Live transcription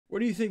What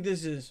do you think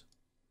this is?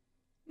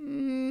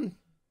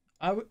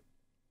 I would.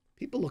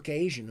 People look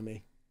Asian to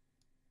me.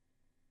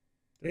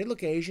 Do they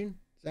look Asian?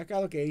 Does that guy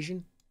look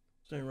Asian?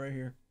 Same right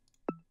here.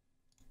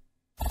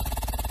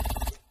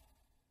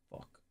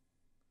 Fuck.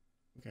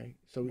 Okay,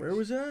 so Where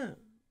was that?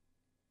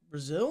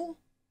 Brazil?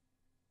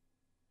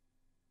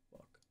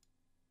 Fuck.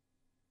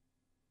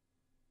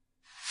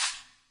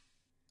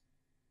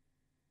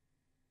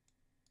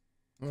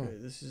 Okay,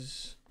 this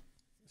is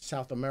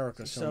South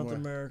America somewhere. South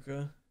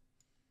America.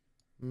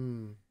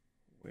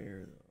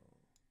 Where though?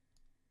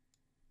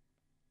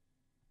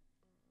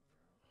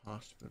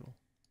 Hospital.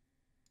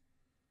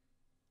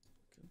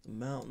 Look at the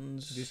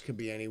mountains. This could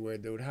be anywhere,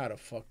 dude. How the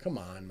fuck? Come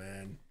on,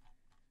 man.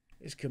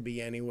 This could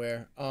be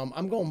anywhere.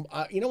 I'm going.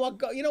 You know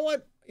what? You know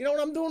what? You know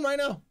what I'm doing right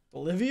now?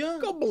 Bolivia?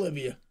 Go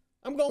Bolivia.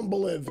 I'm going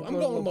Bolivia. I'm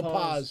going La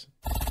Paz.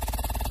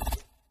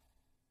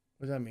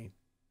 What does that mean?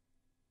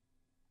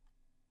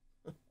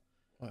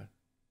 What?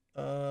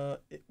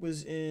 It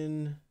was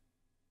in.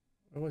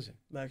 Where was it?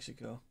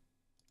 Mexico.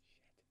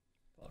 Shit.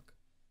 Fuck.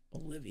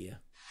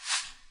 Bolivia.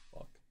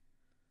 Fuck.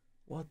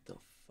 What the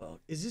fuck?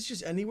 Is this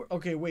just anywhere?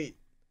 Okay, wait.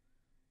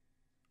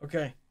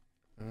 Okay.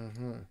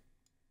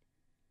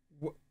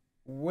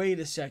 Wait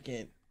a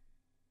second.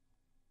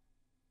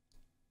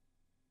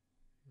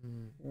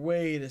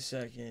 Wait a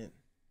second.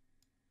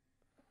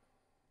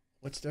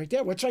 What's right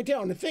there? What's right there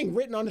on the thing?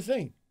 Written on the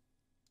thing.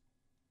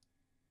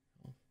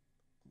 Oh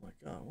my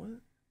god, what?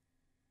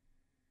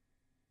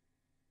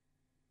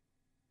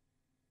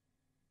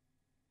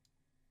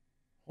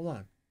 Hold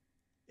on.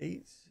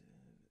 8.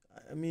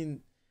 I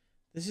mean,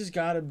 this has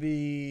got to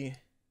be.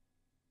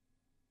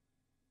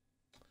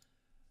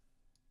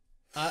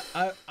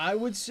 I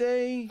would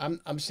say.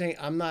 I'm saying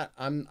I'm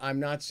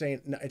not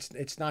saying no,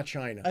 it's not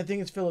China. I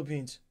think it's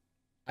Philippines.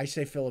 I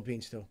say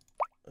Philippines too.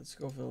 Let's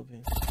go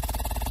Philippines.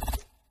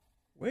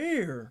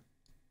 Where?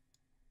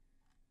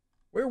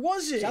 Where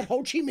was it? Is that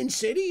Ho Chi Minh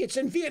City? It's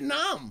in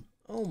Vietnam.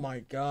 Oh my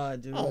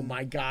god, dude. Oh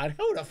my god.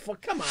 Who the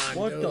fuck? Come on,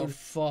 what dude. the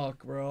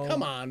fuck, bro?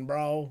 Come on,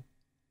 bro.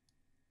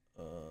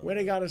 Where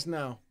they got us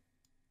now?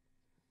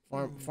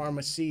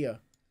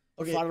 Pharmacia.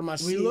 Okay.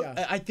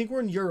 Pharmacia. I think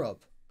we're in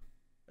Europe.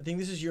 I think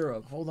this is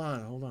Europe. Hold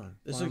on.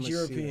 This looks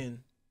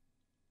European.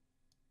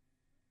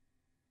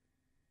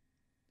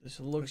 This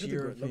looks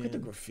European. Look at the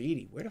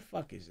graffiti. Where the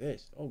fuck is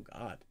this? Oh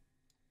god.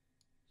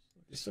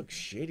 This looks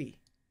shitty.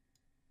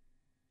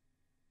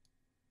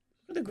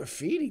 Look at the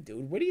graffiti,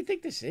 dude. Where do you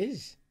think this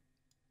is?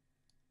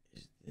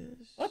 Is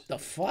this? What the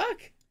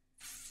fuck?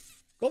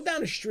 Go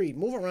down the street.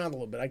 Move around a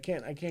little bit. I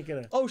can't get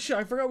a... Oh shit,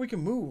 I forgot we can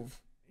move.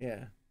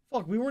 Yeah.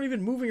 Fuck, we weren't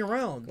even moving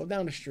around. Go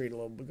down the street a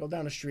little bit. Go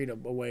down the street a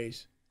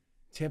ways.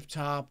 Tip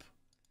top.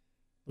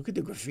 Look at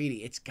the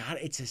graffiti. It's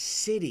a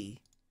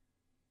city.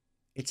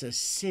 It's a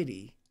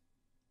city.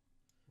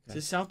 Okay.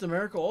 Is this South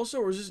America also,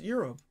 or is this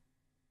Europe?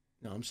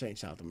 No, I'm saying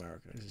South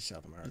America. This is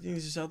South America. You think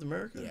this is South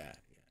America? Yeah.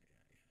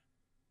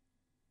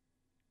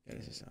 Yeah,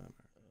 this is South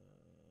America.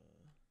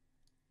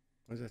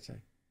 What does that say?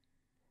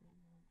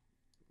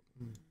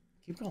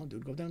 Keep going,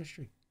 dude. Go down the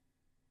street.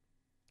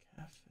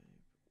 Cafe.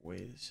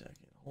 Wait a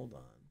second. Hold on.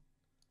 I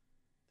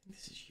think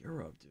this is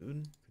Europe,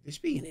 dude. Could this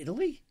be in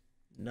Italy?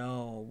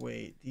 No,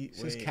 wait. It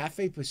says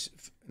Cafe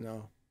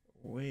No.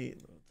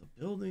 Wait, the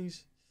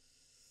buildings.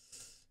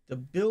 The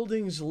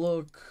buildings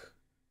look.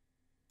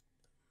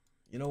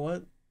 You know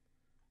what?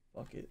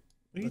 Fuck it.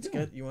 What are you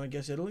doing? You want to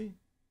guess Italy?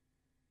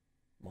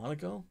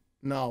 Monaco?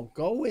 No,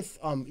 go with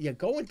yeah.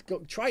 Go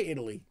try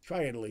Italy.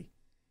 Try Italy.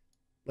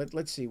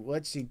 Let's see.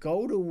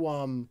 Go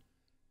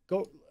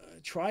to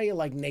try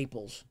like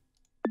Naples.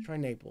 Try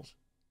Naples.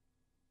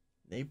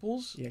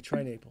 Naples? Yeah,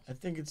 try Naples. I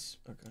think it's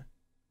okay.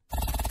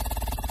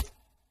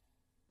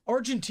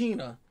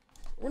 Argentina.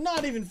 We're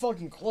not even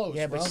fucking close.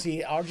 Yeah, bro. but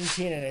see,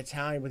 Argentina and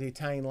Italian with the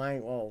Italian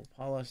language. Oh,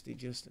 Palace of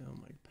Justice. Oh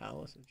my,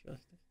 Palace of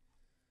Justice.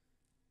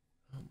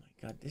 Oh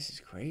my God, this is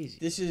crazy.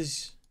 This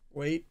is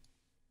wait,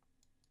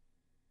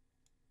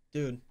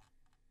 dude.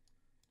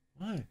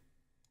 What?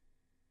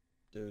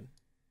 Dude.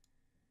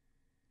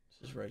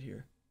 This is right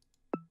here.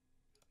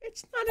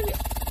 It's not in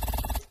it.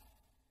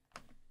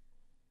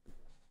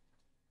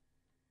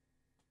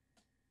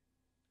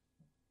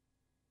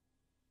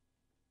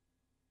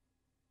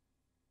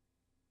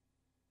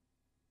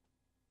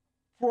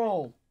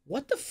 Bro.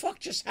 What the fuck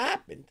just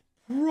happened?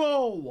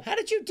 Bro. How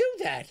did you do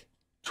that?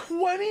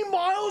 20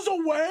 miles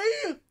away?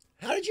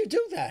 How did you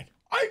do that?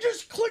 I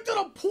just clicked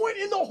on a point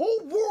in the whole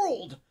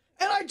world,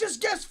 and I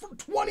just guessed for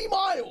 20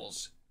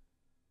 miles.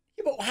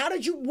 Yeah, but how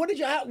did you,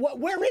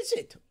 where is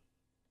it?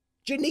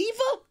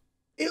 Geneva?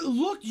 It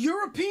looked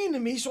European to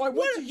me, so I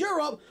went to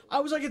Europe. I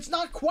was like, it's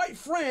not quite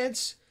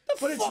France,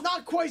 but it's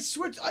not quite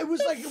Switzerland. I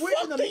was like, we're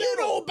in the middle. What do you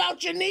know about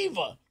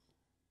Geneva?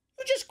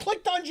 You just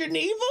clicked on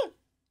Geneva?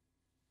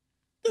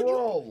 Dude,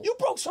 bro. You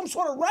broke some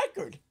sort of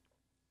record.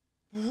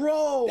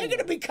 Bro. They're going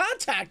to be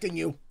contacting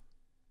you.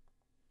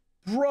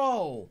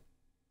 Bro.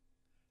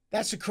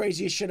 That's the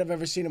craziest shit I've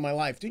ever seen in my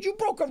life. Dude, you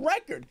broke a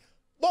record.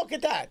 Look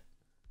at that.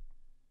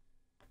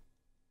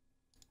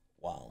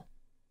 Wow.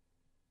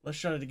 Let's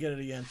try to get it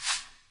again.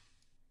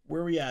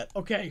 Where are we at?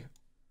 Okay.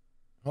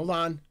 Hold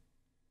on.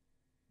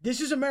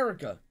 This is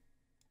America.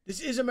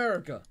 This is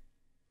America.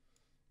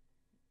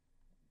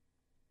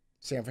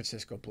 San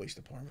Francisco Police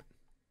Department.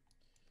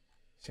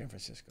 San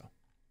Francisco.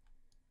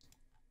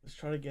 Let's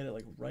try to get it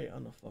like right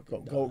on the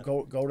fucking go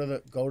to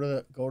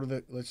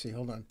the let's see,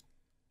 hold on.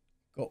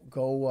 Go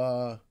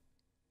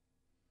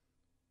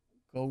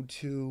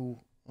to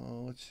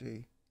let's see.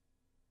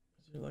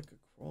 Is there like a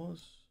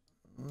cross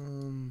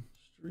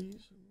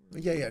street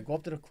somewhere? Yeah, go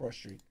up to the cross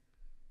street.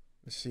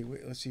 Let's see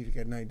if you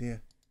get an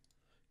idea.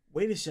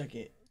 Wait a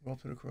second. Go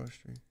up to the cross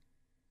street.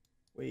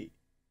 Wait.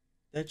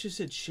 That just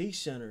said Chase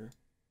Center.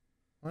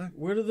 What?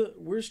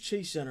 Where's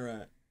Chase Center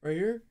at? Right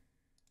here?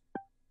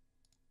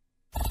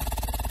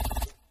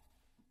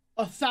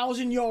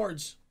 1,000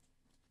 yards.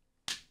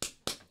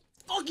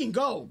 Fucking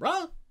go,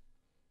 bruh.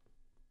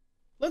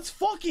 Let's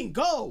fucking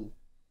go.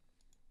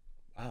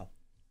 Wow.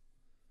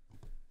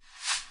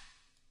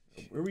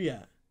 Where we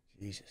at?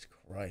 Jesus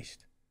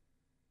Christ.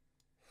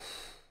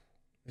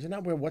 Isn't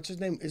that where, what's his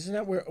name? Isn't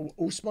that where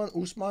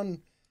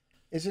Usman?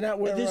 Isn't that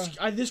where...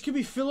 This could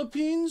be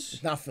Philippines?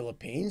 It's not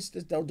Philippines.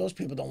 Those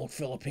people don't look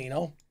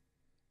Filipino.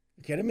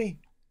 You kidding me?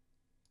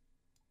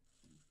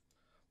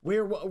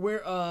 Where,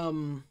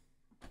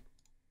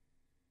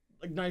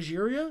 like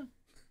Nigeria?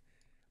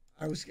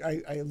 I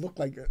look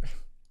like...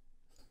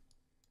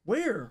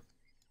 Where?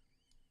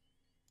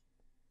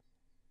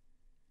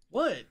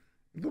 What?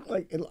 It looked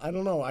like, I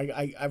don't know.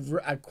 I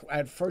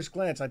at first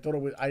glance, I thought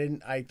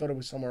it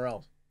was somewhere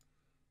else.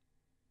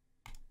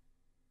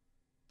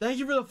 Thank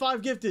you for the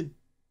 5 gifted.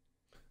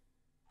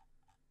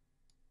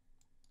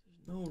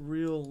 There's no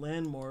real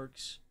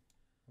landmarks.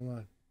 Hold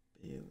on.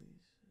 Bailey's.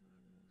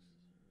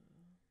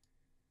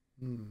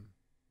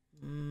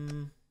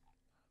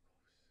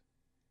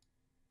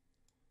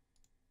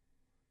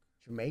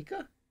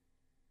 Jamaica?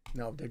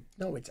 No,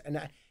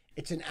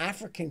 it's an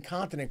African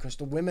continent because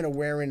the women are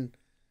wearing.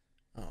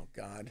 Oh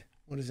God,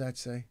 what does that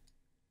say?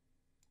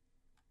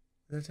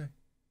 What does that say?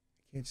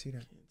 I can't see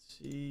that. Can't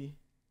see.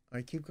 All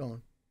right, keep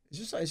going.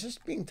 Is this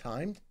being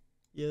timed?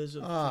 Yeah, there's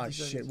a. Ah,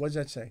 shit. What does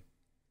that say?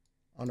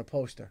 On the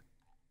poster.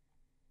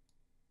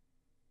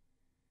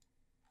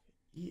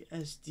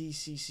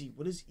 ESDCC.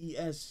 What is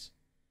ES?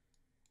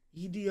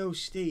 EDO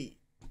state.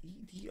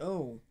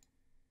 EDO.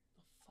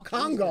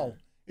 Congo.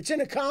 It's in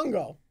the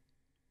Congo.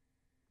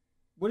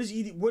 What is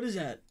ED? What is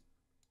that?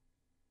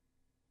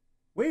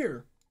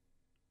 Where?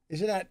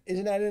 Isn't that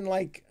in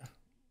like?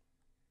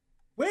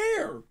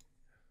 Where?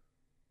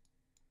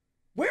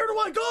 Where do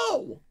I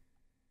go?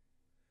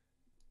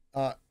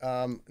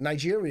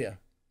 Nigeria.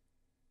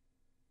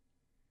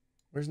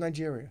 Where's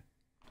Nigeria?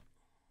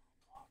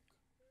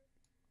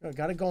 You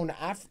gotta go into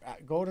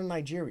go to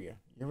Nigeria.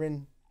 You're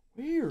in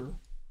where?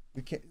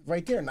 You can't,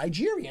 right there,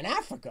 Nigeria, in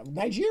Africa.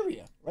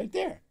 Nigeria, right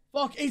there.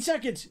 Fuck, 8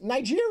 seconds.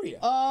 Nigeria.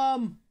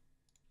 Oh,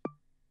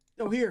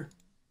 here.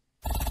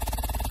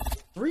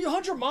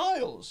 300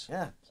 miles.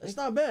 Yeah. That's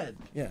not bad.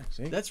 Yeah,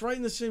 see? That's right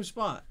in the same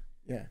spot.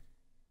 Yeah.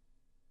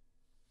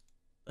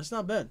 That's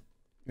not bad.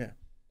 Yeah.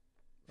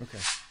 Okay.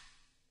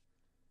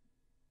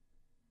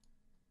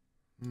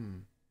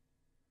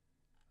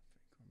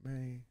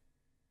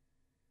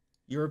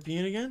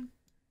 European again?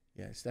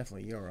 Yeah, it's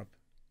definitely Europe.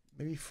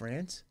 Maybe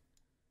France?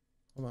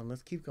 Hold on,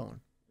 let's keep going.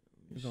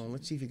 Keep going.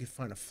 Let's see if you can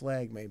find a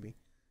flag, maybe.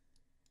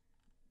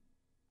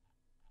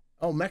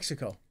 Oh,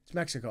 Mexico. It's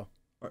Mexico.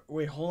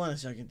 Wait, hold on a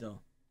second,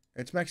 though.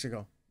 It's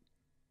Mexico.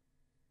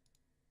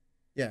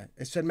 Yeah,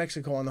 it said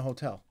Mexico on the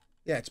hotel.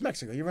 Yeah, it's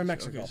Mexico. You're in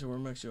Mexico. Okay, so we're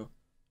in Mexico.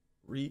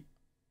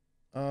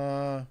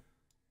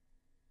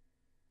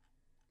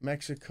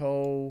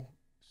 Mexico.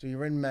 So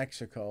you're in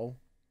Mexico.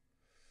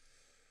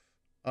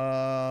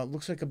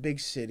 Looks like a big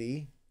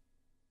city.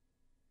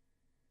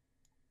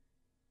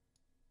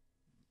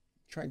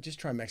 Just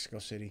try Mexico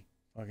City.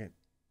 Fuck it.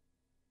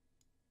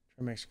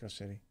 Try Mexico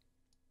City.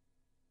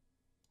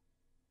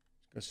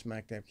 Let's go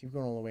smack that. Keep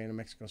going all the way into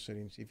Mexico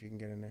City and see if you can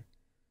get in there.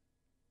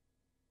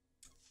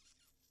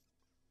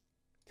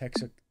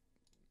 Texas.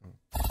 Oh.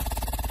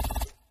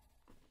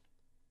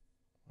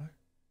 What?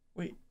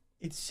 Wait,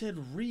 it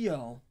said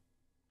Rio.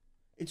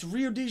 It's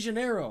Rio de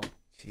Janeiro.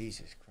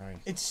 Jesus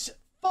Christ. It's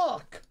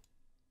fuck.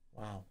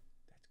 Wow,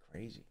 that's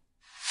crazy.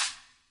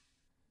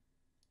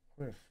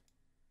 What if?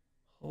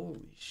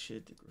 Holy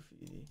shit, the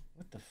graffiti.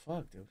 What the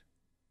fuck, dude?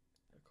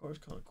 That car's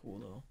kind of cool,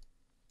 though.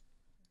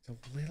 It's a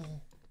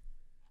little...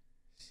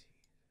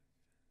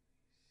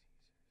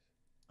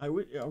 I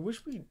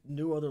wish we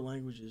knew other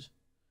languages.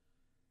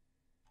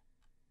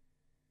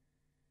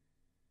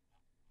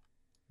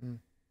 All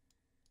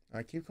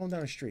right, keep going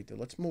down the street, dude.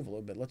 Let's move a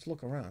little bit. Let's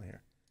look around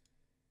here.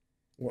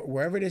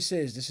 Wherever this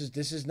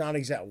is not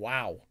exact.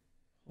 Wow.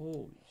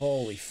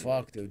 Holy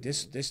fuck, dude.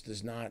 This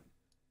does not...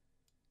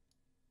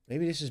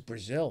 Maybe this is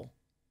Brazil.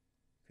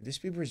 Could this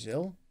be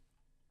Brazil?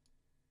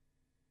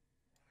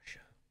 Russia.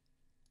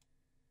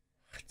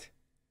 What?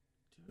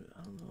 Dude,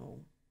 I don't know.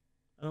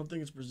 I don't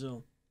think it's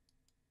Brazil.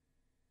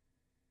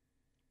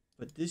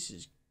 But this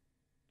is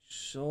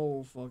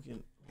so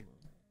fucking...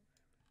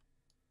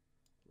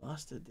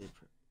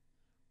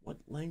 What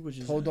language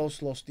is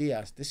Todos los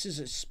días. This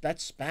is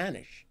that's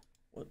Spanish.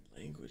 What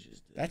language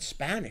is this? That's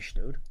Spanish,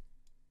 dude.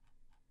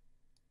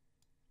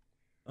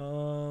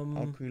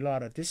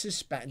 Alquilada. This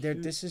is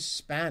This is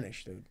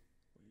Spanish, dude.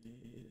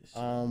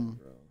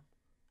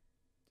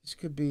 This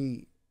could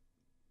be.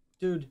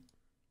 Dude.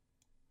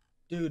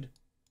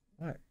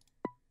 What?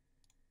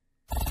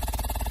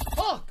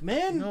 Fuck,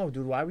 man. No,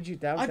 dude. Why would you?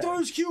 I thought it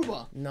was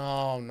Cuba.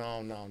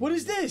 No. What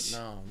is this?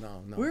 No.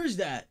 Where is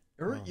that?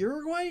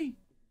 Uruguay?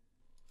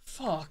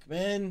 Fuck,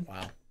 man.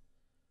 Wow.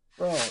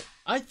 Bro,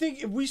 I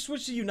think if we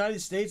switch to United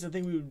States, I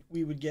think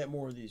we would get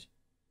more of these.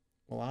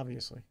 Well,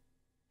 obviously.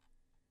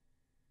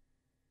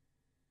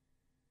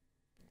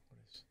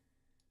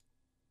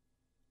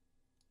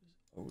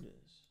 Otis.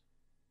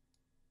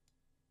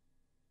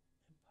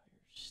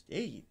 Empire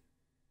State.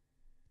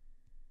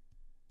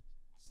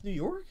 It's New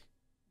York?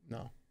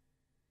 No.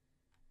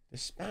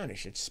 It's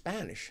Spanish. It's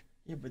Spanish.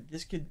 Yeah, but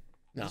this could.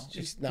 No,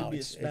 It's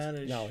Spanish.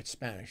 Spanish. It's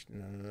Spanish.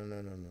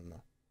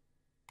 No.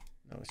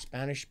 No, it's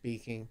Spanish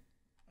speaking.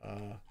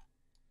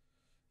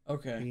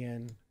 Okay.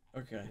 Bien.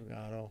 Okay.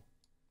 Jugado.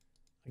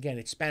 Again,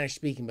 it's Spanish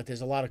speaking, but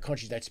there's a lot of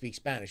countries that speak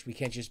Spanish. We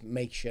can't just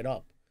make shit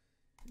up.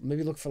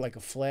 Maybe look for like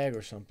a flag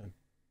or something.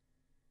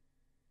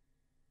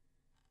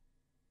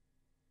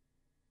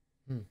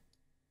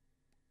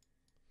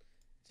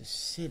 It's a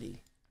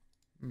city.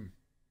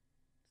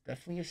 It's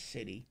definitely a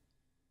city.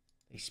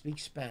 They speak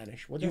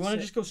Spanish. What do you want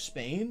to just go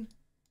Spain?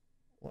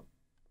 What?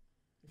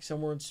 Like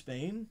somewhere in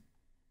Spain?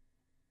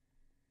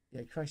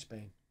 Yeah, try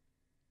Spain.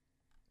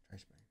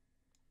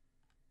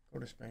 Go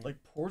to Spain.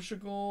 Like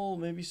Portugal,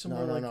 maybe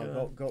somewhere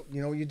No. Go.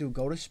 You know what you do?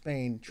 Go to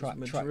Spain.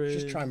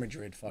 Just try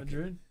Madrid. Fuck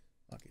Madrid?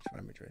 It. Fuck it.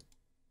 Try Madrid.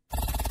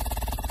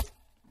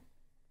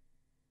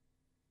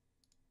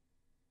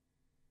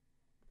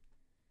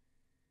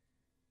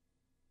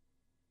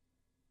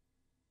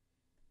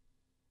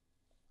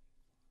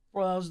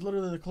 Bro, that was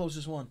literally the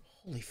closest one.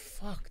 Holy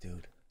fuck,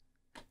 dude.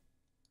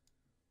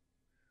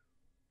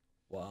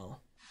 Wow.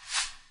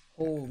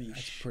 Holy shit.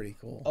 That's pretty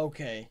cool.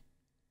 Okay.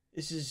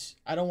 This is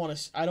I don't want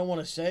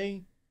to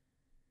say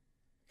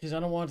because I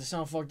don't want it to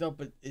sound fucked up,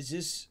 but is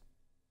this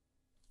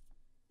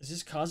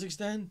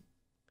Kazakhstan?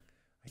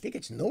 I think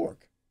it's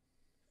Newark.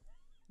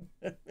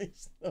 That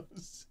makes no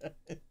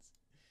sense.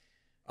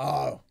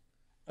 Oh.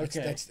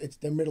 Okay.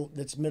 It's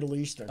Middle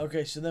Eastern.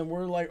 Okay, so then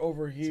we're like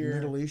over here. It's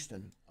Middle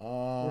Eastern.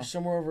 We're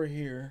somewhere over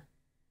here.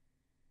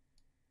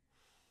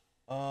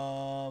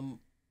 No,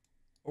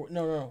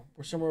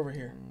 we're somewhere over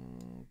here.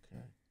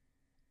 Okay.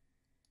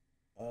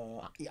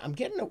 I'm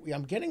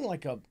getting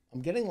like a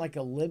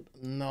lib.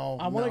 No,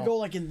 I want to go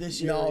like in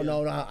this area.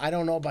 No. I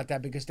don't know about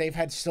that because they've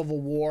had civil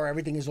war.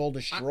 Everything is all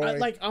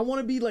destroyed. I want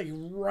to be like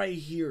right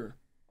here.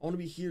 I want to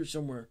be here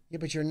somewhere. Yeah,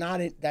 but you're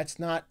not in. That's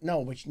not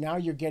no. But now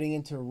you're getting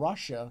into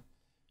Russia.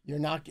 You're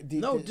not.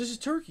 This is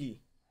Turkey.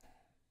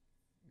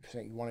 You're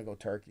saying you want to go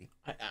Turkey?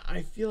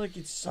 I feel like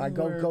it's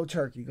somewhere. Go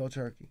Turkey. Go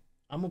Turkey.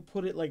 I'm gonna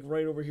put it like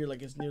right over here,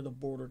 like it's near the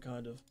border,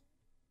 kind of.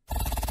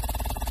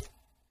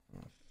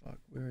 Oh fuck!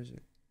 Where is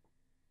it?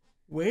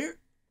 Where?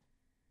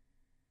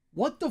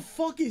 What the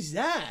fuck is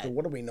that? So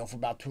what do we know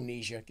about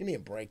Tunisia? Give me a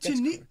break.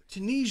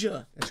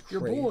 Tunisia. That's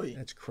your crazy. boy.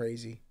 That's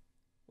crazy.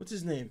 What's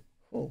his name?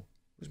 Oh,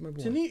 who's my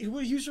boy? He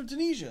was from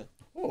Tunisia.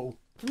 Oh,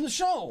 from the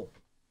show.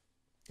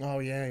 Oh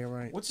yeah, you're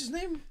right. What's his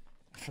name?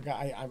 I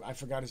forgot. I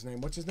forgot his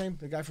name. What's his name?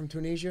 The guy from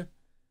Tunisia.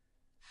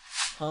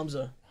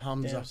 Hamza.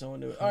 Damn, someone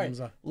knew it.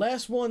 Hamza. All right,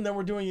 last one. Then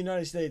we're doing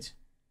United States.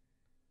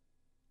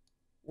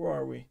 Where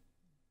are we?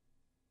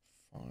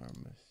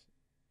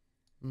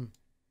 Pharmacy.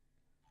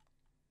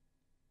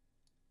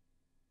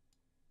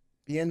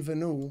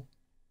 Bienvenue.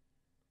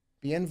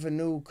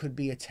 Bienvenue could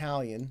be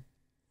Italian.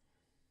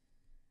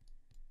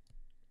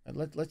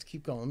 Let's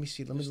keep going. Let me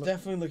see. This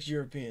definitely looks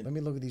European. Let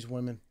me look at these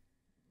women.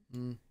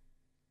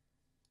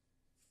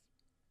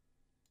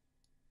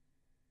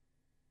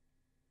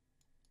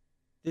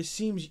 This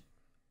seems.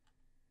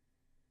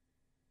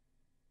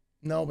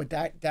 No, but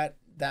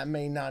that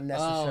may not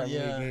necessarily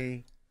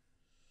be.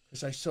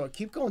 Because I saw it.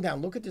 Keep going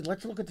down.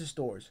 Let's look at the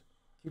stores.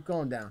 Keep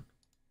going down.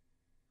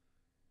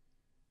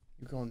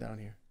 Keep going down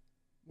here.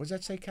 What does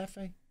that say,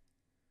 cafe?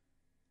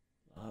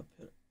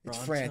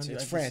 It's France.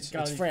 It's France.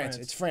 It's France.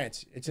 It's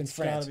France. It's in France. It's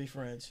gotta be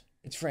France.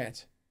 It's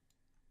France.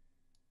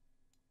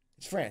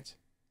 It's France.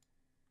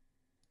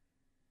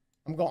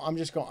 I'm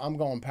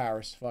going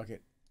Paris. Fuck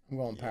it. I'm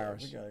going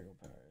Paris. We gotta go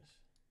Paris.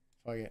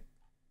 Fuck it.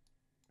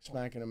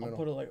 Smack in the middle. I'll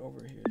put it like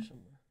over here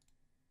somewhere.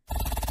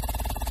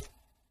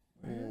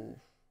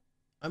 Where?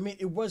 I mean,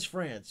 it was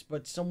France,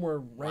 but somewhere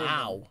random.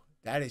 Wow,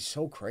 that is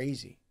so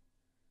crazy.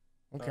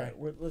 Okay. All right,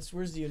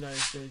 where's the United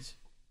States?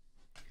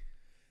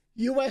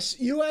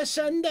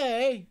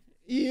 USA.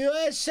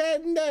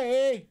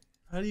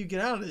 How do you get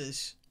out of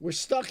this? We're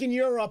stuck in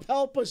Europe.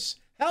 Help us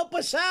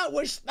out.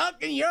 We're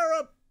stuck in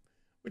Europe.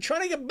 We're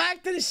trying to get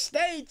back to the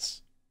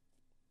States.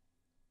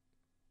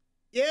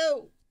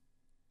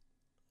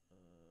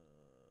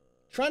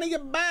 Trying to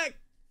get back.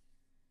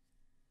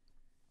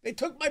 They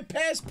took my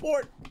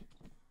passport.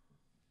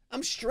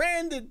 I'm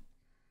stranded.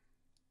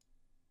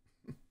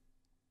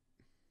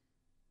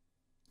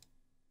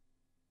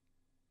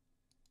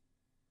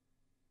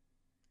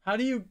 How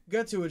do you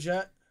get to it,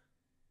 chat?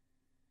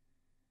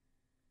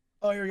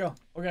 Oh, here we go.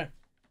 Okay.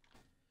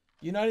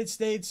 United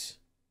States.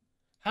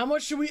 How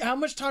much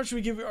time should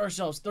we give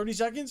ourselves? 30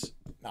 seconds?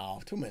 No,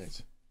 2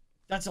 minutes.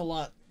 That's a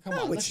lot. Come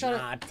No, on. it's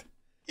not.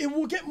 It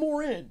will get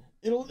more in.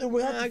 It will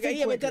have to think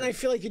yeah, quicker. but then I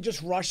feel like you're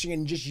just rushing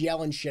and just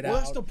yelling shit out. Well,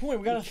 that's the point.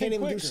 We gotta you think can't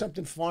even quicker. do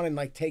something fun and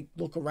like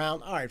look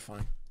around. All right,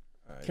 fine.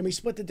 All right. Can we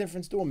split the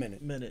difference? Do a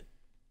minute. Minute.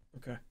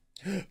 Okay.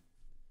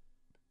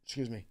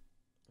 Excuse me.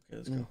 Okay,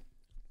 let's go.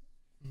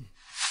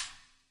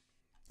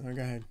 All right,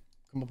 go ahead.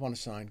 Come up on the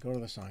sign. Go to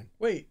the sign.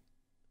 Wait.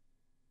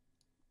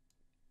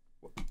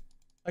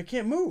 I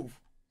can't move.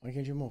 Why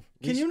can't you move?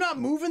 Can you not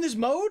move in this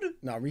mode?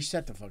 No,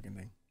 reset the fucking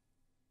thing.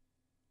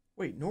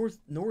 Wait, North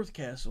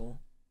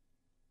Castle.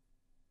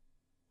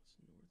 What's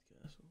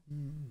North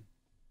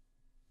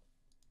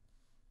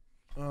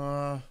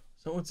Castle?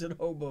 Someone said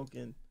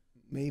Hoboken.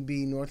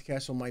 Maybe North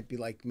Castle might be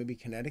like maybe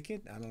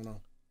Connecticut. I don't know.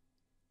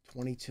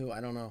 22.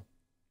 I don't know.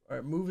 All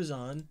right, move is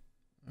on.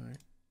 All right.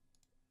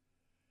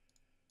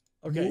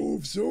 Okay.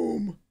 Move,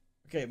 zoom.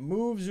 Okay,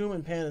 move, zoom,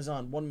 and pan is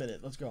on. 1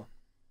 minute. Let's go.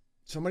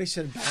 Somebody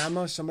said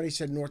Bama. Somebody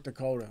said North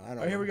Dakota. I don't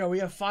know. All right, here we go. We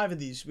have 5 of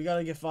these. We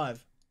gotta get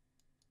 5.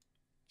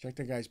 Check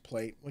the guy's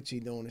plate. What's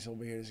he doing? This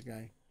over here. This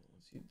guy.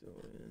 What's he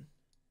doing?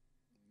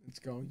 Let's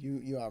go.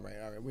 You all right?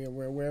 All right.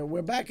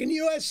 We're back in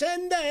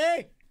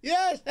USA.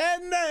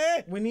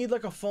 USA. We need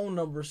like a phone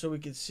number so we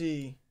can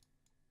see.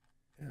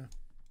 Yeah.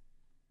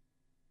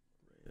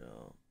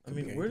 I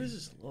mean, where does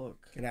this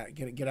look? Get out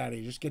of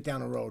here. Just get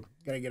down the road.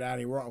 Gotta get out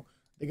of here.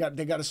 They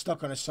got us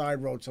stuck on a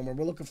side road somewhere.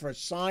 We're looking for a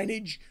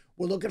signage.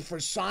 We're looking for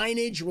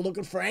signage. We're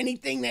looking for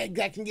anything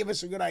that can give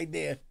us a good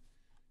idea.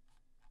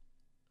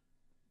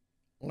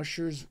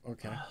 Ushers.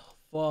 Okay. Oh,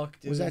 fuck,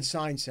 dude. What's that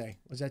sign say?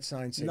 What's that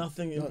sign say?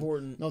 Nothing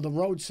important. No, the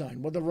road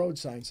sign. What'd the road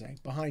sign say?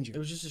 Behind you. It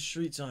was just a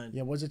street sign.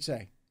 Yeah, what's it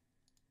say?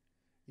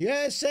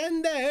 Yes,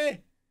 and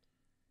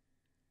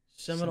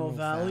Seminole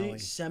Valley.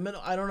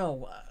 Seminole. I don't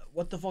know.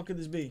 What the fuck could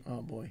this be?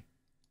 Oh boy.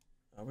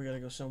 We gotta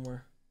go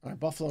somewhere. All right,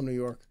 Buffalo, New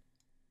York.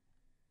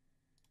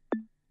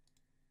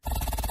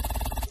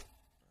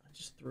 I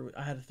just threw it.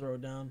 I had to throw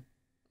it down.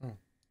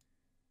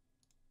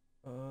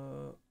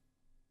 Oh.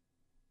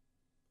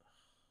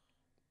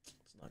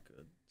 It's not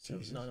good.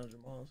 Jesus.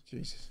 900 miles.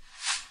 Jesus.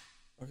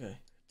 Okay.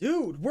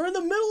 Dude, we're in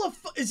the middle of...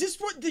 Is this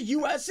what the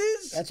U.S.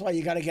 is? That's why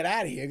you got to get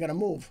out of here. You got to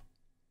move.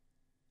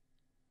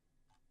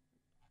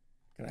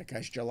 That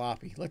guy's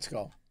jalopy. Let's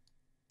go.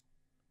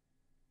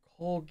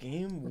 Call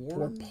game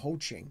warden? Report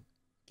poaching.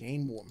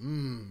 Game war.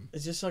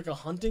 Is this like a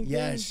hunting thing?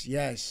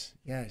 Yes.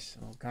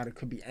 Oh, God, it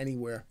could be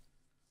anywhere.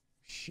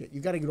 Shit.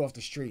 You got to get off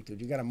the street,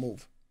 dude. You got to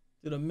move.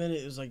 Dude, a minute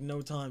is like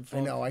no time. Fuck.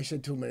 I know. I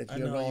said 2 minutes.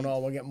 You're going,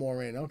 we'll get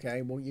more in.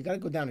 Okay. Well, you got to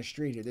go down the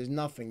street here. There's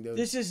nothing, dude.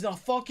 This is the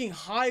fucking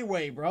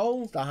highway,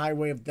 bro. It's the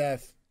highway of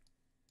death.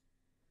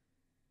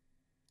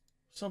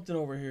 Something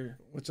over here.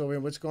 What's over here?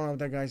 What's going on with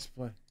that guy's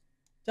play?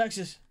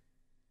 Texas.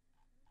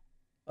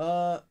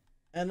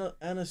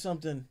 Anna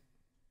something.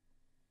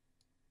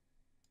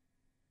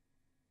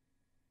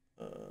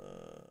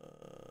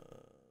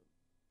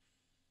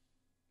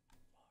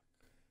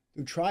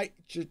 Dude, try,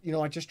 you know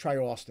what, just try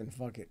Austin.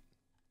 Fuck it.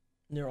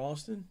 Near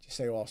Austin? Just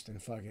say Austin.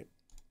 Fuck it.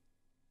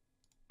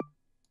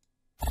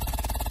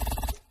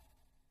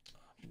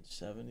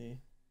 70.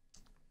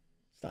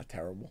 It's not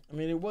terrible. I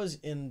mean, it was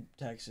in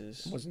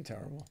Texas. It wasn't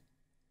terrible.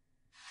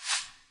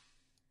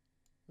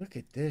 Look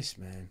at this,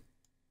 man.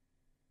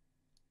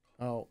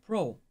 Oh.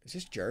 Bro. Is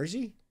this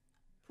Jersey?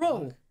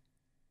 Bro. Fuck.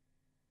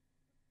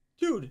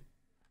 Dude.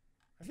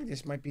 I think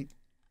this might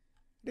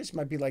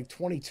be like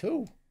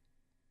 22.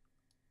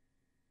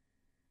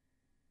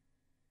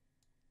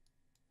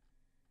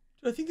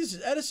 Dude, I think this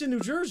is Edison, New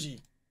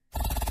Jersey.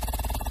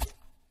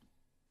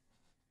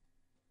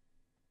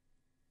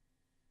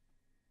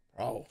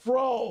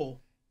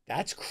 Bro.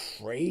 That's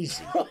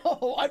crazy.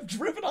 Bro, I've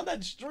driven on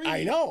that street.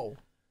 I know.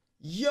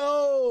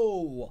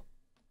 Yo.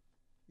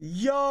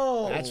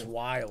 That's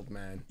wild,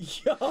 man.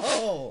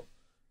 Yo.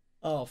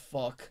 Oh,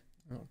 fuck.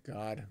 Oh,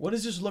 God. What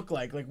does this look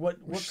like? Like, what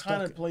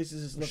kind of place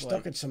does this look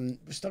like? We're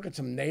stuck at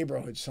some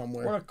neighborhood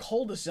somewhere. We're in a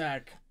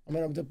cul-de-sac. I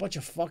mean, a bunch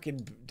of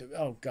fucking...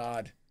 Oh,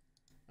 God.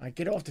 All right,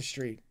 get off the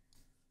street.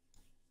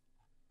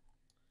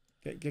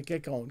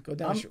 Get going. Go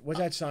down the street. What's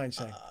that sign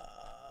say?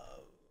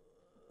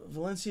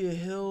 Valencia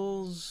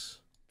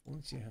Hills.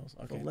 Valencia Hills.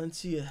 Okay.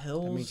 Valencia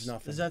Hills. That means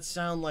nothing. Does that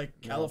sound like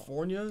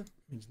California? No,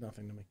 means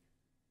nothing to me.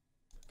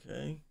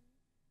 Okay.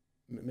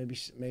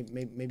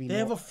 Maybe. They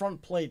have a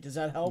front plate. Does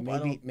that help?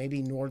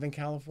 Maybe Northern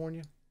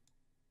California.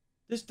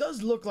 This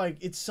does look like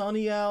it's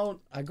sunny out.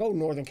 I go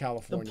Northern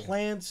California. The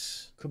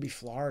plants. Could be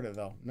Florida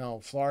though. No,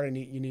 Florida.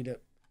 You need a.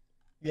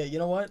 Yeah, you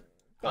know what?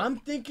 I'm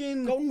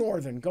thinking. Go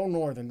northern. Go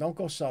northern. Don't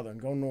go southern.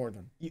 Go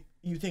northern.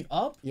 You think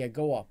up? Yeah,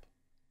 go up.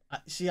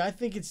 See, I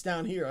think it's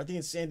down here. I think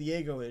it's San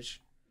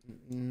Diego-ish.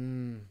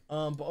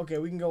 But okay,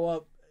 we can go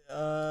up.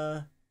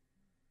 Let's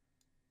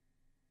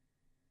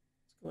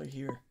go like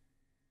here.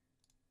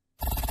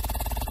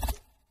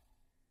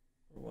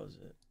 Where was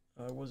it?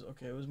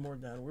 It was more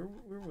down.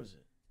 Where was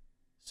it?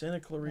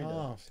 Santa Clarita.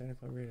 Oh, Santa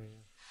Clarita.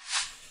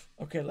 Yeah.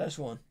 Okay, last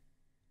one.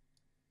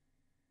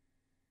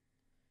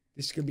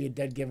 This could be a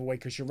dead giveaway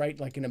because you're right,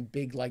 like in a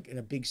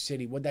big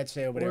city. What'd that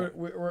say over there?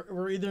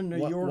 We're either New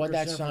York What'd or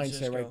that San sign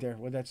Francisco. say right there?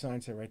 What'd that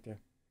sign say right there?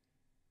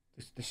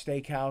 The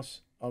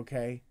steakhouse.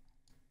 Okay.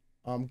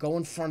 Go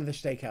in front of the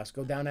steakhouse.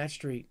 Go down that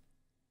street.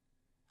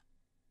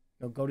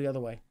 No, go the other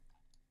way.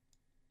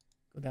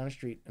 Go down the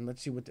street and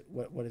let's see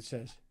what it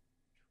says.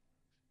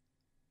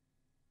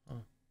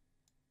 Huh.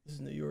 This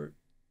is New York.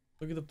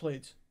 Look at the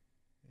plates.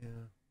 Yeah.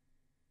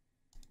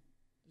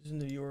 This is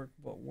New York,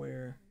 but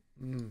where?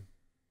 What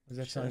does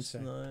that sign say?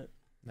 Chestnut.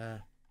 Nah.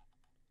 There's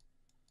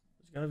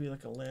gotta be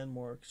like a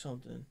landmark,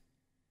 something.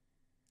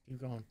 Keep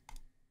going.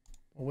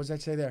 Well, what does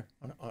that say there?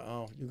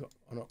 Oh, you go.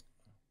 Oh, no.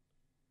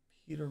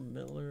 Peter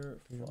Miller.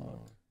 Peter Fuck. Miller.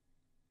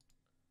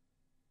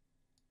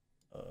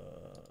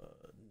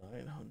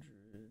 900.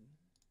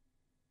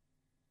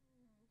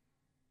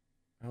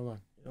 Hold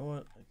on. You know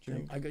what?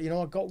 You know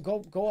what?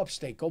 Go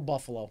upstate. Go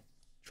Buffalo.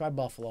 Try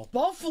Buffalo.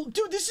 Buffalo,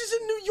 dude. This is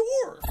in New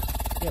York.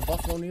 Yeah,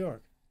 Buffalo, New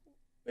York.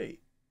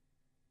 Wait.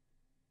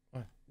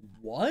 What?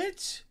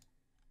 What?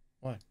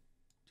 What?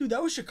 Dude,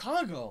 that was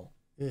Chicago.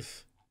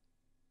 If.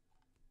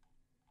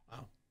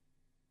 Wow.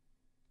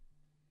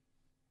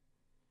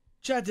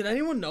 Chad, did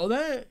anyone know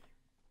that?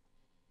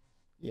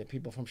 Yeah,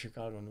 people from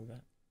Chicago knew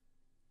that.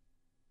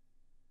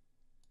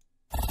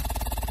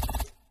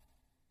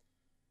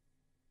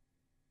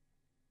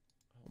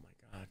 Oh my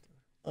God.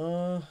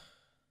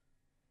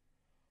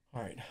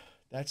 All right.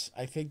 I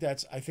think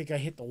I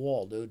hit the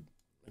wall, dude.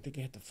 I think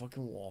I hit the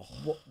fucking wall.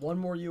 One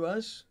more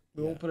U.S.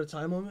 We won't put a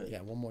time limit.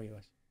 Yeah, one more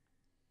U.S.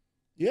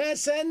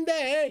 Yes, and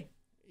they.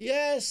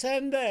 Yes,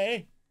 and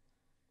they.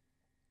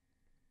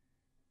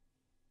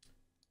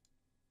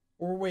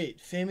 Or wait,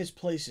 famous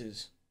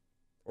places,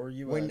 or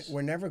U.S.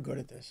 We're never good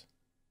at this.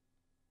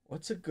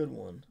 What's a good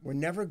one? We're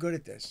never good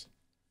at this.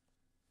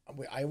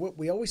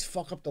 We always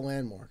fuck up the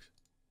landmarks.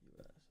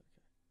 U.S. Okay.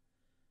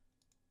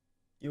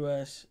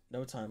 U.S.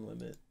 No time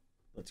limit.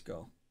 Let's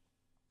go.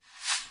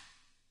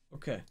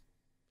 Okay.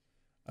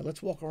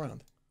 Let's walk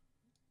around.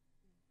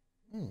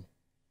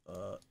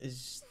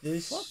 Is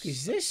this? Fuck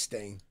is this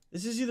thing?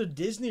 This is either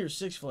Disney or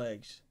Six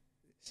Flags.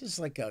 This is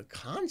like a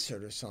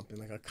concert or something,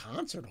 like a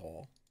concert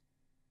hall.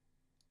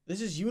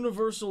 This is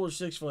Universal or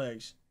Six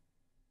Flags.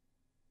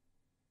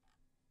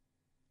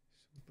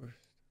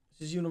 This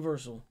is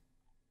Universal.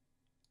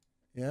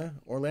 Yeah,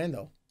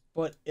 Orlando.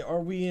 But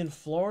are we in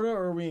Florida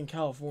or are we in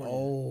California?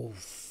 Oh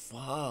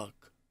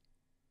fuck!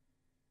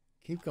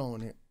 Keep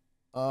going here.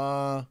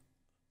 I'm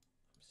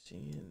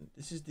seeing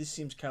this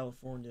seems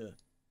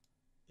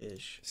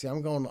California-ish. See,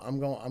 I'm going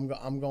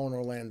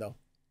Orlando.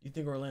 You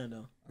think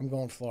Orlando? I'm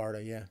going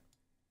Florida. Yeah.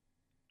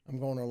 I'm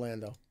going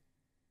Orlando.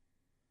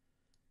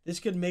 This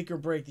could make or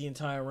break the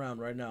entire round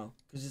right now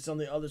because it's on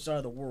the other side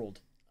of the world.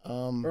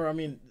 Or I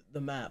mean,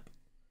 the map.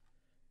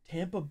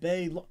 Tampa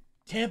Bay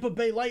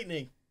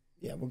Lightning.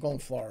 Yeah, we're going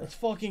Florida. Let's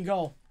fucking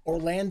go.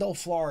 Orlando,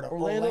 Florida.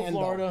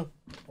 Florida.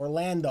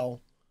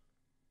 Orlando.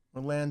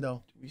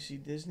 Do we see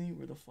Disney?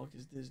 Where the fuck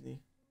is Disney?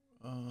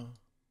 Oh man.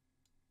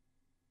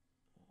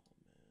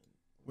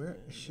 Where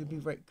it should be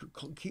right?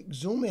 Keep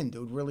zoom in,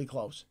 dude. Really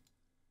close.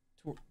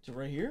 To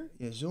right here?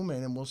 Yeah, zoom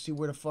in, and we'll see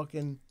where the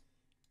fucking.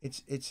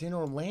 It's in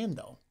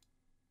Orlando.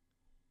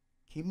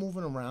 Keep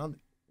moving around.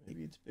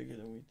 Maybe it's bigger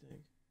than we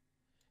think.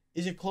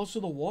 Is it close to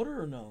the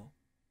water or no?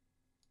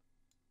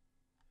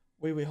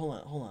 Wait,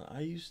 hold on.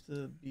 I used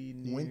to be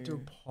near Winter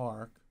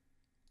Park.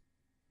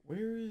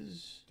 Where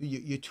is? Dude,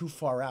 you're too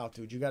far out,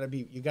 dude. You gotta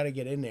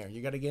get in there.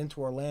 You gotta get into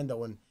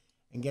Orlando and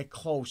get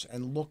close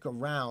and look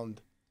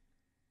around,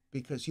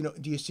 because do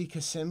you see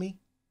Kissimmee?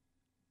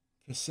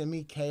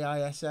 Kissimmee,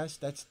 Kiss.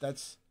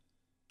 That's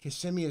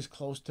Kissimmee is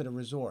close to the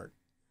resort.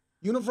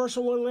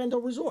 Universal Orlando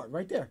Resort,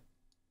 right there.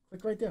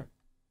 Click right there.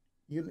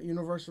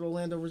 Universal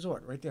Orlando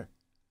Resort, right there.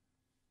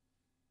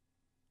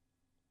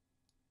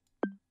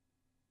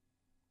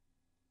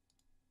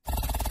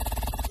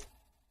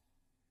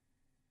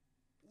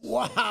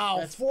 Wow,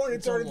 That's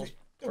 430.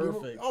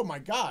 Perfect. Oh my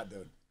God,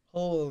 dude.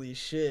 Holy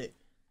shit.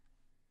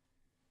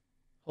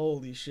 2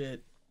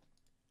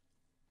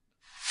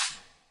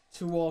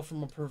 off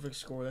from a perfect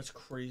score. That's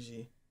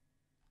crazy.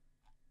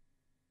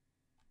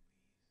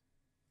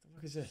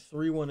 What is this?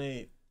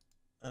 318.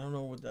 I don't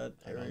know what that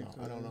area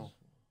code I don't know.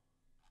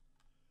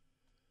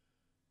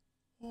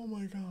 Oh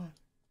my God.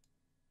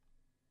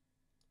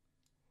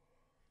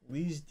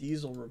 Lee's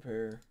Diesel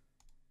Repair.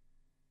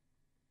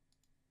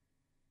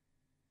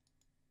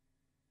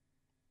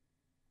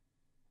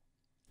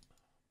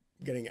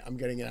 I'm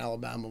getting an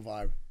Alabama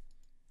vibe.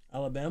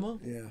 Alabama?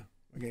 Yeah,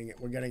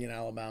 we're getting an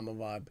Alabama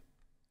vibe.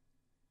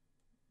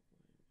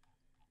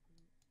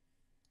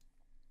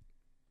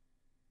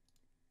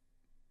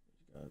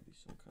 There's gotta be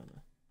some kind of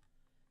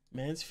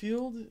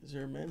Mansfield? Is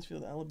there a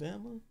Mansfield,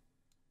 Alabama?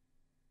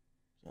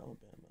 Where's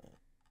Alabama at?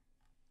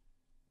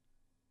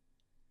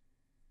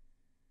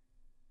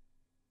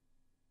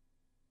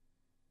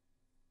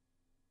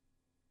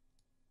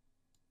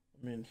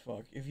 I mean,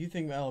 fuck. If you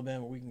think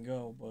Alabama, we can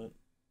go, but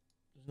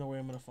there's no way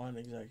I'm gonna find the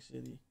exact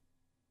city.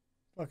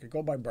 Fuck it,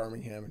 go by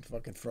Birmingham and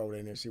fucking throw it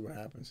in there, see what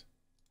happens.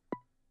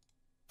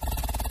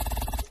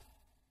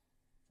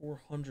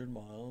 400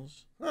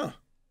 miles. Huh.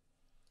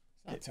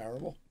 It's not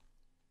terrible.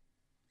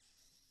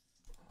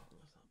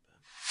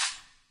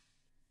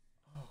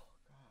 Oh,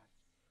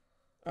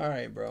 God. All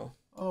right, bro.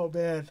 Oh,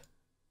 man.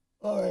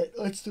 All right,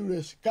 let's do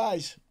this.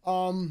 Guys,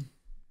 all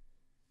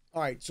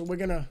right, so we're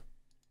gonna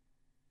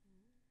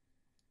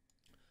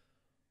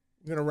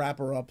wrap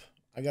her up.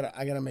 I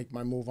gotta make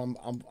my move.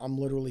 I'm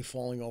literally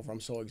falling over. I'm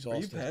so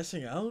exhausted. Are you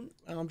passing out?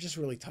 I'm just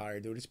really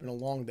tired, dude. It's been a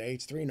long day.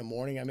 It's 3 a.m.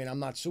 I mean, I'm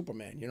not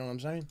Superman. You know what I'm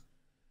saying?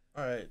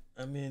 All right.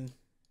 I mean,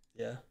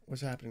 yeah.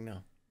 What's happening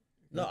now?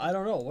 No, I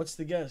don't know. What's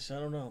the guess? I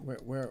don't know.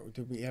 Where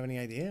do we have any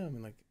idea? I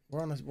mean, like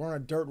we're on a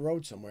dirt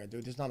road somewhere,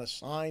 dude. There's not a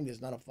sign.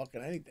 There's not a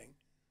fucking anything,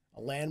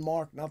 a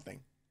landmark,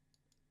 nothing.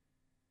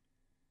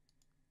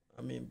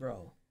 I mean,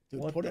 bro. Dude,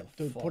 what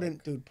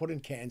put in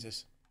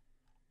Kansas.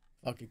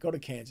 Fuck it, go to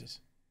Kansas.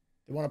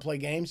 They want to play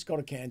games? Go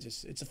to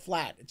Kansas. It's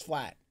flat.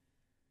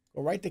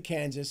 Go right to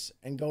Kansas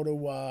and go to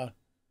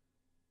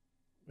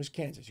where's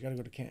Kansas? You gotta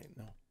go to Kansas.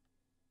 No.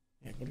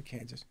 Yeah, go to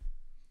Kansas.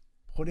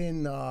 Put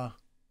in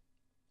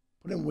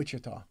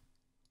Wichita.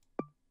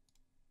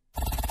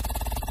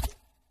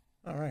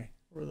 All right.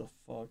 Where the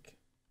fuck?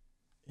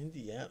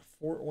 Indiana,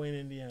 Fort Wayne,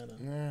 Indiana.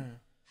 Yeah.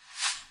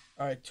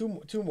 All right,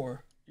 two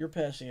more. You're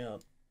passing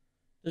out.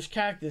 There's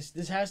cactus.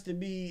 This has to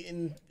be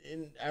in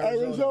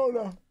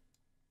Arizona.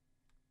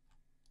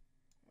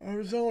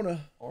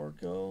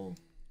 Argo.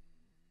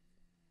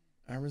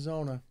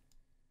 Arizona.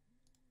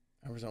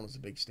 Arizona's a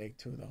big state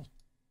too, though.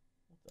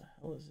 What the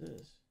hell is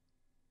this?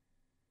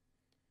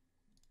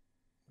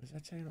 What does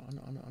that say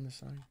on the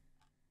sign?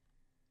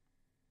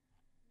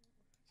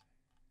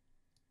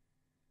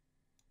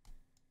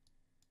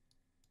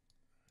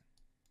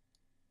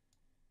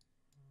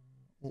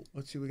 Well,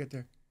 let's see what we got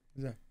there.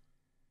 What's that?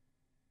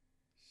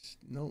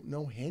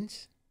 No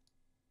hints?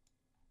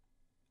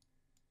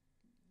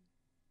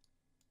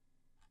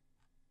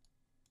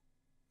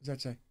 What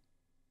does that say?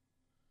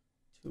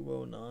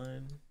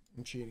 209.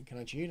 I'm cheating. Can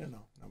I cheat or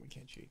no? No, we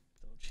can't cheat.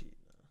 Don't cheat,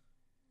 no.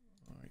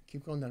 All right,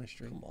 keep going down the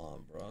street. Come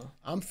on, bro.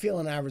 I'm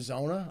feeling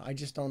Arizona. I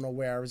just don't know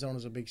where.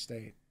 Arizona's a big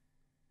state.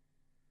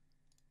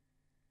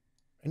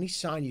 Any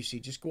sign you see,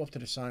 just go up to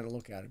the sign and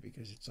look at it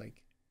because it's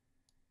like...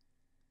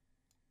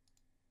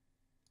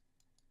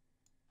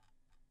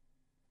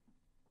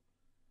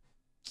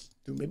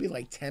 Dude, maybe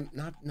like 10...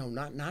 Not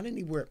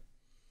anywhere...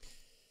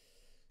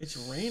 It's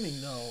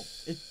raining though.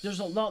 There's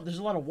a lot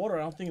of water.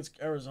 I don't think it's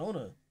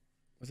Arizona.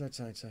 What's that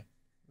sign say?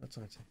 What's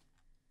that sign say?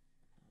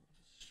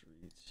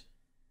 Streets.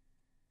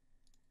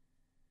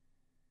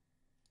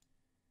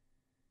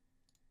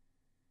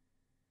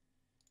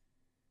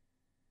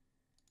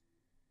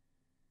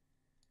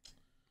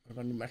 What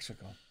about New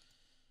Mexico?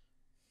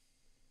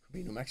 Could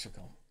be New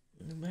Mexico.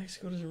 New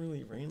Mexico doesn't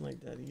really rain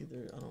like that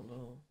either. I don't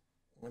know.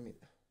 Let me...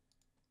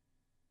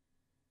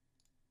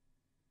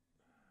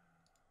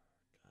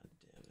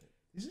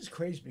 This is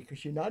crazy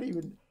because you're not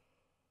even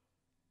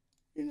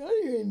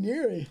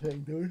near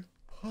anything, dude.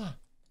 Huh.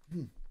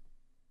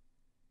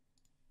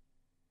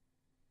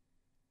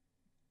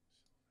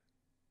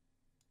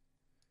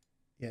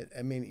 Yeah,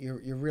 I mean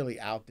you're really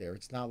out there.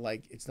 It's not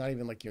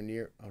even like you're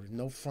near. Oh, there's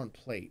no front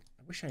plate.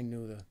 I wish I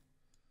knew the.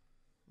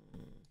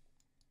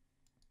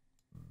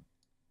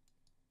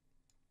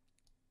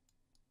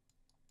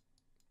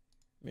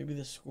 Maybe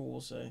the school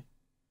will say.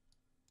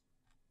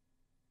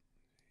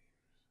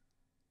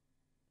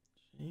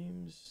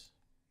 James.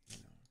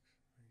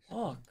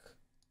 Fuck.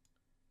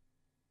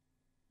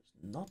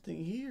 There's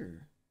nothing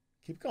here.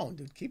 Keep going,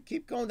 dude.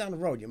 Keep going down the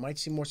road. You might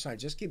see more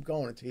signs. Just keep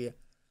going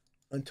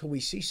until we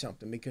see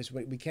something because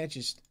we can't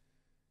just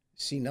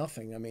see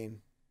nothing. I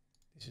mean,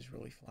 this is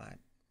really flat.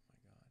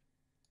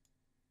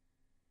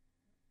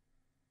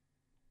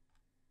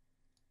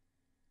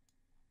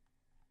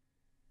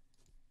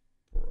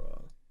 Oh my God.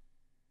 Bruh.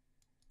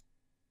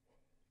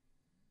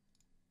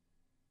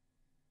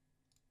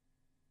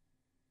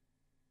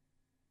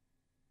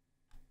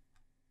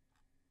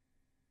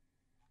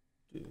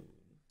 Dude.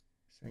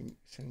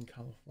 Saying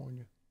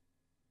California.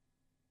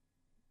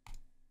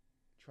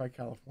 Try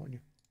California.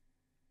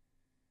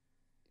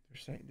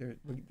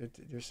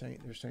 They're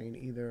saying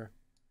either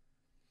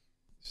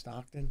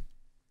Stockton.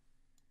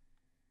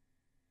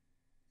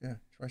 Yeah,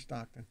 try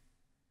Stockton.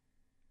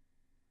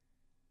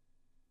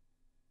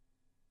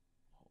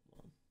 Hold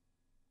on.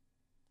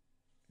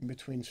 In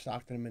between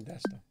Stockton and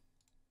Modesto.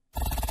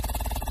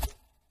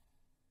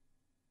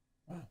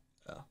 Wow.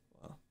 Yeah.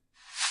 Wow.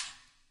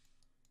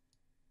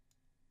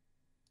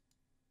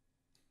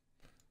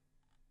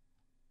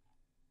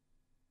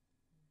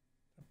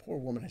 Poor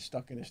woman is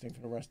stuck in this thing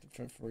for the rest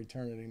for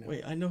eternity now.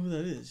 Wait, I know who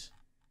that is.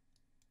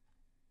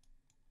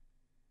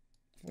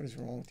 What is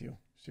wrong with you?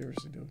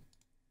 Seriously, dude.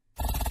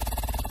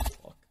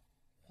 Fuck.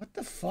 What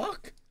the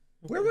fuck?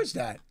 Where was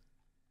that?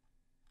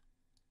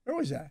 Where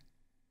was that?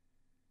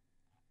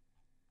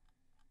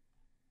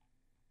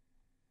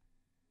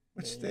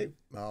 What state?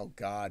 Oh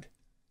God.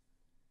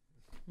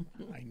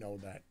 I know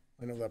that.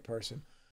 I know that person.